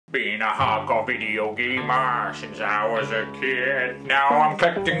Been a hardcore video gamer since I was a kid. Now I'm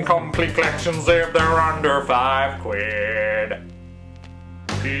collecting complete collections if they're under £5.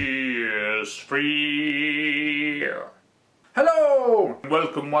 PS3. Hello!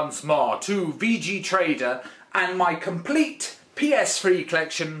 Welcome once more to VG Trader and my complete PS3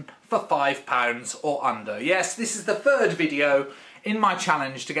 collection for £5 or under. Yes, this is the third video in my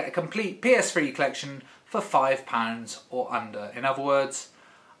challenge to get a complete PS3 collection for £5 or under. In other words,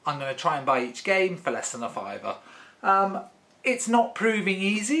 I'm going to try and buy each game for less than a fiver. It's not proving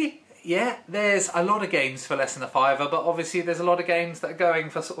easy. Yeah, there's a lot of games for less than a fiver, but obviously there's a lot of games that are going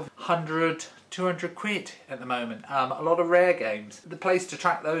for sort of 100, 200 quid at the moment. A lot of rare games. The place to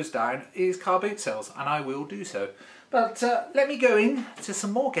track those down is car boot sales, and I will do so. But let me go into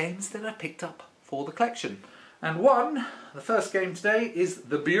some more games that I picked up for the collection. And the first game today is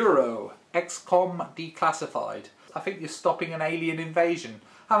The Bureau, Xcom Declassified. I think you're stopping an alien invasion.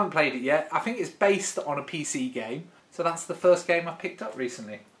 I haven't played it yet. I think it's based on a PC game, so that's the first game I've picked up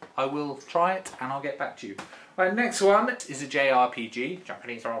recently. I will try it and I'll get back to you. Right, next one is a JRPG,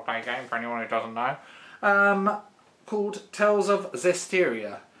 Japanese role-playing game for anyone who doesn't know, called Tales of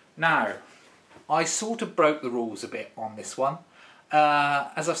Zestiria. Now, I sort of broke the rules a bit on this one.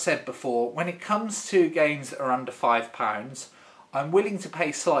 As I've said before, when it comes to games that are under £5, I'm willing to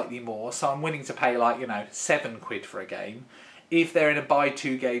pay slightly more, so I'm willing to pay like, £7 for a game, if they're in a buy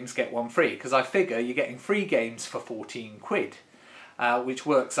two games get one free, because I figure you're getting free games for 14 quid, which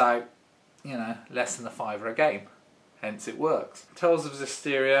works out, less than a fiver a game. Hence it works. Tales of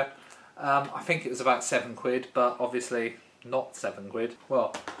Zestiria, I think it was about £7, but obviously not £7.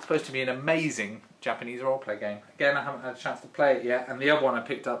 Well, it's supposed to be an amazing Japanese roleplay game. Again, I haven't had a chance to play it yet, and the other one I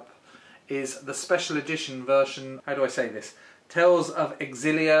picked up is the special edition version, how do I say this? Tales of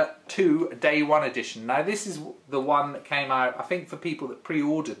Xillia 2 Day 1 edition. Now this is the one that came out, I think, for people that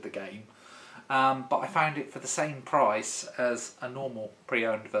pre-ordered the game, but I found it for the same price as a normal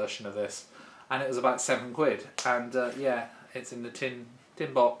pre-owned version of this, and it was about £7. And yeah, it's in the tin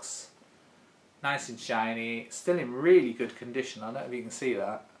box, nice and shiny, still in really good condition. I don't know if you can see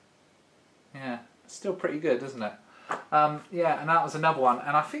that. Yeah, still pretty good, isn't it? Yeah, and that was another one,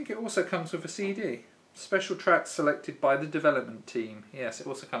 and I think it also comes with a CD. Special tracks selected by the development team. Yes, it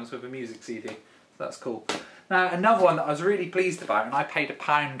also comes with a music CD, so that's cool. Now, another one that I was really pleased about, and I paid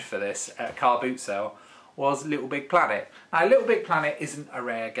 £1 for this at a car boot sale, was Little Big Planet. Now, Little Big Planet isn't a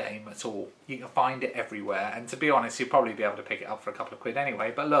rare game at all. You can find it everywhere, and to be honest, you'll probably be able to pick it up for a couple of quid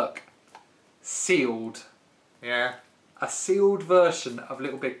anyway. But look, sealed. Yeah, a sealed version of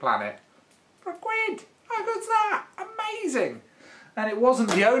Little Big Planet for £1. How good's that? Amazing! And it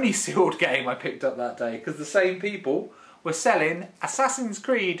wasn't the only sealed game I picked up that day, because the same people were selling Assassin's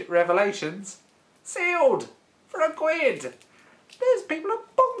Creed Revelations sealed for £1. These people are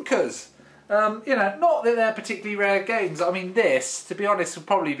bonkers. Not that they're particularly rare games. I mean, this, to be honest, would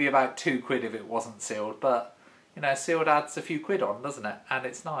probably be about £2 if it wasn't sealed, but sealed adds a few quid on, doesn't it? And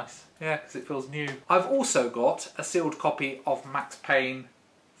it's nice, yeah, because it feels new. I've also got a sealed copy of Max Payne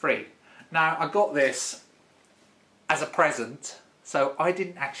free. Now, I got this as a present, so I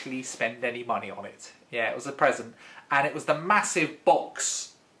didn't actually spend any money on it. Yeah, it was a present, and it was the massive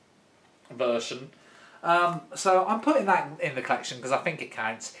box version. So I'm putting that in the collection because I think it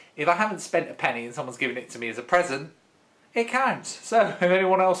counts. If I haven't spent a penny and someone's given it to me as a present, it counts. So if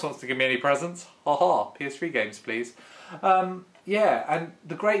anyone else wants to give me any presents, haha, PS3 games please. Yeah, and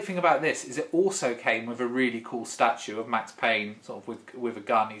the great thing about this is it also came with a really cool statue of Max Payne, sort of with a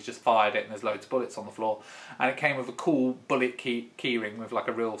gun. He's just fired it and there's loads of bullets on the floor. And it came with a cool bullet keyring with like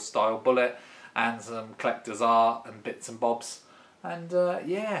a real style bullet and some collector's art and bits and bobs. And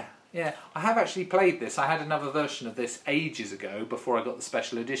yeah, I have actually played this. I had another version of this ages ago before I got the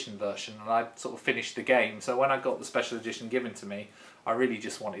special edition version, and I sort of finished the game. So when I got the special edition given to me, I really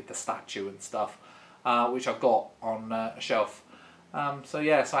just wanted the statue and stuff, which I've got on a shelf. So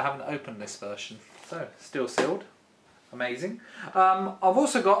yeah, so I haven't opened this version. So, still sealed. Amazing. I've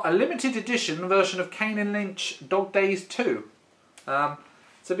also got a limited edition version of Kane and Lynch Dog Days 2. To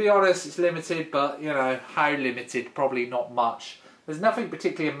be honest, it's limited, but how limited? Probably not much. There's nothing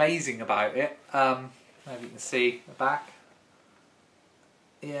particularly amazing about it. Maybe you can see the back.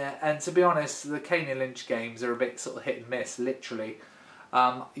 Yeah, and to be honest, the Kane and Lynch games are a bit sort of hit and miss, literally.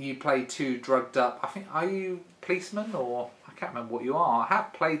 You play two drugged up, I think, are you policemen or, I can't remember what you are. I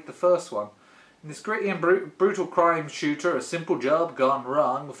have played the first one. In this gritty and brutal crime shooter, a simple job gone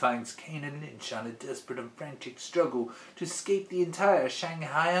wrong finds Kane and Lynch on a desperate and frantic struggle to escape the entire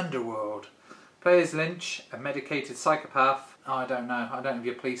Shanghai underworld. Play as Lynch, a medicated psychopath. Oh, I don't know if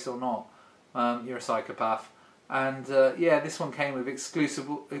you're police or not. You're a psychopath. And yeah, this one came with exclusive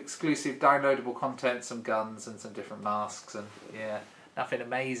downloadable content, some guns and some different masks, and yeah, nothing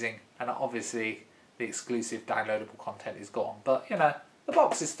amazing. And obviously the exclusive downloadable content is gone, but you know, the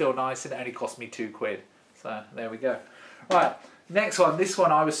box is still nice and it only cost me £2. So there we go. Right, next one. This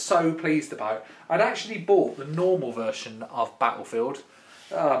one I was so pleased about. I'd actually bought the normal version of Battlefield,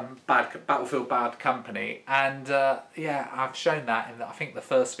 Battlefield Bad Company, and yeah, I've shown that in I think the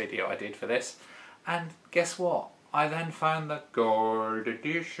first video I did for this. And guess what? I then found the gold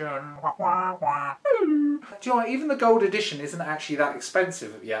edition. Do you know what? Even the gold edition isn't actually that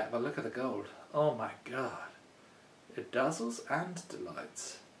expensive yet, but look at the gold. Oh my god. It dazzles and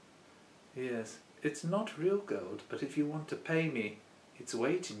delights. Yes, it's not real gold, but if you want to pay me its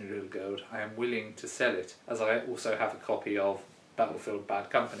weight in real gold, I am willing to sell it, as I also have a copy of Battlefield Bad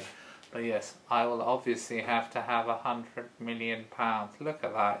Company. But yes, I will obviously have to have £100 million. Look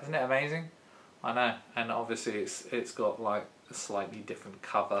at that, isn't it amazing? I know, and obviously it's got like a slightly different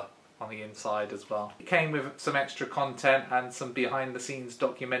cover on the inside as well. It came with some extra content and some behind the scenes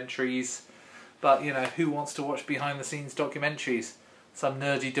documentaries, but you know, who wants to watch behind the scenes documentaries? Some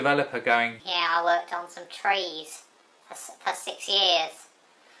nerdy developer going, yeah, I worked on some trees for 6 years.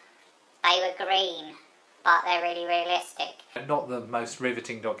 They were green, but they're really realistic. Not the most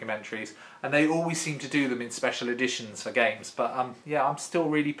riveting documentaries, and they always seem to do them in special editions for games, but yeah, I'm still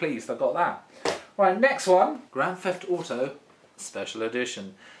really pleased I got that. Right, next one, Grand Theft Auto Special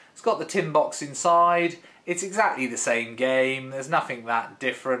Edition. It's got the tin box inside. It's exactly the same game. There's nothing that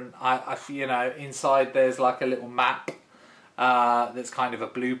different. You know, inside there's like a little map that's kind of a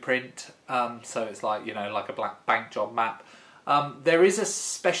blueprint. So it's like, you know, like a black bank job map. There is a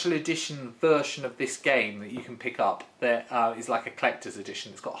special edition version of this game that you can pick up that is like a collector's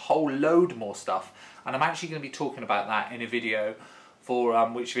edition. It's got a whole load more stuff, and I'm actually going to be talking about that in a video for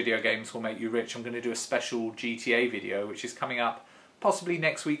which video games will make you rich. I'm going to do a special GTA video which is coming up possibly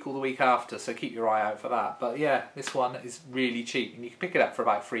next week or the week after, so keep your eye out for that. But yeah, this one is really cheap and you can pick it up for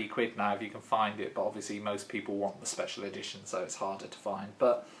about £3 now if you can find it, but obviously most people want the special edition, so it's harder to find,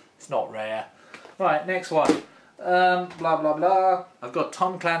 but it's not rare. Right, next one. Blah blah blah. I've got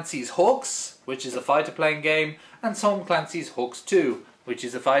Tom Clancy's HAWX, which is a fighter playing game, and Tom Clancy's HAWX 2, which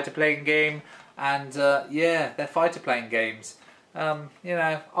is a fighter playing game, and yeah, they're fighter playing games. You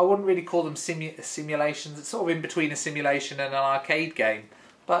know, I wouldn't really call them simulations. It's sort of in between a simulation and an arcade game,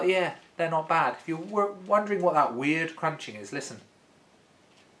 but yeah, they're not bad. If you're wondering what that weird crunching is, listen.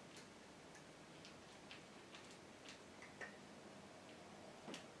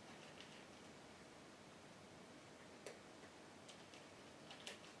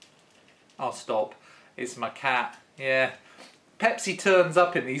 I'll stop. It's my cat. Yeah. Pepsi turns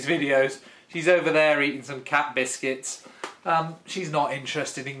up in these videos. She's over there eating some cat biscuits. She's not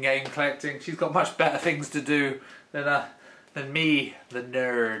interested in game collecting. She's got much better things to do than me, the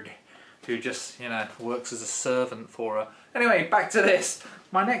nerd, who just, you know, works as a servant for her. Anyway, back to this.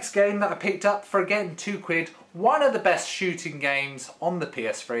 My next game that I picked up for, again, £2. One of the best shooting games on the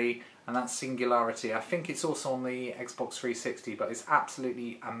PS3, and that's Singularity. I think it's also on the Xbox 360, but it's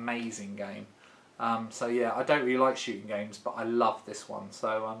absolutely amazing game. So yeah, I don't really like shooting games, but I love this one.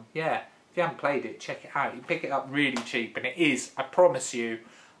 So yeah, if you haven't played it, check it out. You pick it up really cheap, and it is, I promise you,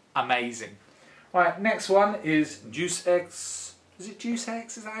 amazing. Right, next one is Deus Ex. Is it Deus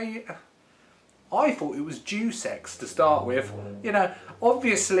Ex? Is that how you... I thought it was Deus Ex to start with. You know,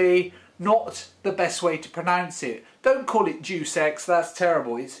 obviously not the best way to pronounce it. Don't call it Deus Ex, that's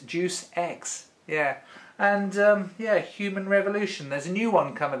terrible. It's Deus Ex, yeah. And yeah, Human Revolution. There's a new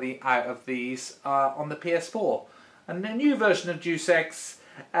one coming out of these on the PS4. And a new version of Deus Ex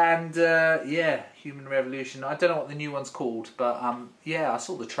and yeah, Human Revolution. I don't know what the new one's called, but yeah, I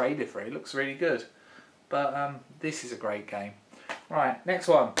saw the trailer for it. It looks really good. But this is a great game. Right, next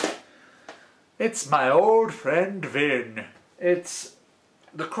one. It's my old friend Vin. It's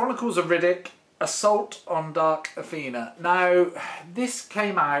The Chronicles of Riddick, Assault on Dark Athena. Now, this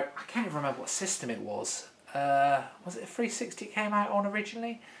came out, I can't even remember what system it was. Was it a 360 it came out on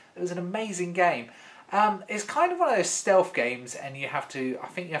originally? It was an amazing game. It's kind of one of those stealth games, and you have to, I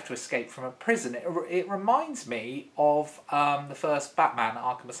think you have to escape from a prison. It reminds me of the first Batman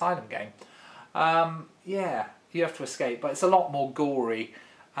Arkham Asylum game. Yeah, you have to escape, but it's a lot more gory,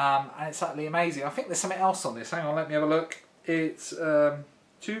 and it's utterly amazing. I think there's something else on this. Hang on, let me have a look. It's 2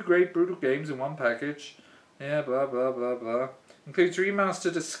 great brutal games in one package. Yeah, blah blah blah blah. Includes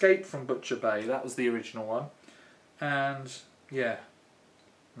remastered Escape from Butcher Bay. That was the original one. And yeah,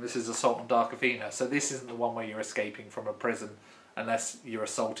 this is Assault on Dark Athena. So this isn't the one where you're escaping from a prison, unless you're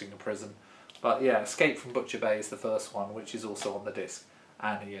assaulting a prison. But yeah, Escape from Butcher Bay is the first one, which is also on the disc.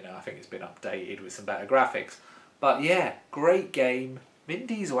 And you know, I think it's been updated with some better graphics. But yeah, great game. Vin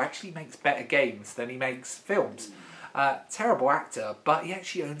Diesel actually makes better games than he makes films. Terrible actor, but he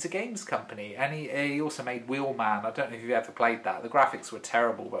actually owns a games company, and he also made Wheelman. I don't know if you've ever played that. The graphics were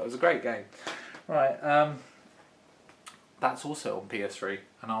terrible, but it was a great game. Right, that's also on PS3,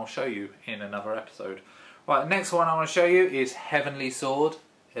 and I'll show you in another episode. Right, the next one I want to show you is Heavenly Sword.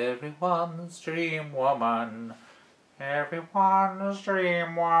 Everyone's dream woman. Everyone's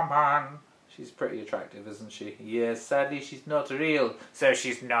dream woman. She's pretty attractive, isn't she? Yes, sadly she's not real, so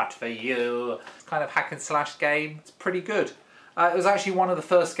she's not for you. It's kind of hack and slash game. It's pretty good. It was actually one of the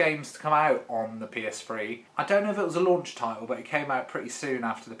first games to come out on the PS3. I don't know if it was a launch title, but it came out pretty soon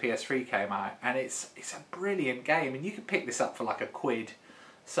after the PS3 came out. And it's a brilliant game, and you can pick this up for like £1.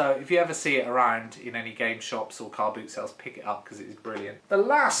 So if you ever see it around in any game shops or car boot sales, pick it up because it is brilliant. The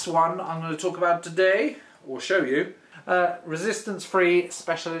last one I'm going to talk about today, or show you, Resistance Free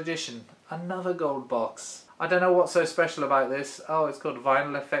Special Edition. Another gold box. I don't know what's so special about this. Oh, it's called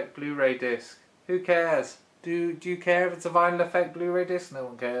Vinyl Effect Blu-ray disc. Who cares? Do you care if it's a Vinyl Effect Blu-ray disc? No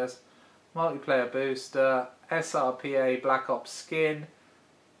one cares. Multiplayer booster, SRPA Black Ops skin,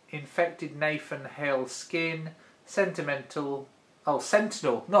 Infected Nathan Hale skin, Sentimental... Oh,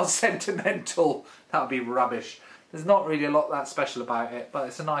 Sentinel, not Sentimental. That would be rubbish. There's not really a lot that special about it, but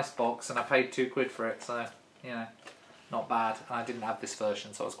it's a nice box and I paid £2 for it, so, you know, not bad. And I didn't have this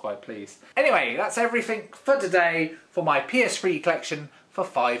version, so I was quite pleased. Anyway, that's everything for today for my PS3 collection for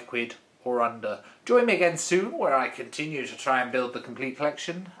 £5 or under. Join me again soon where I continue to try and build the complete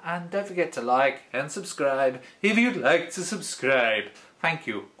collection. And don't forget to like and subscribe if you'd like to subscribe. Thank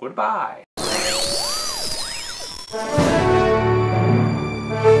you. Goodbye.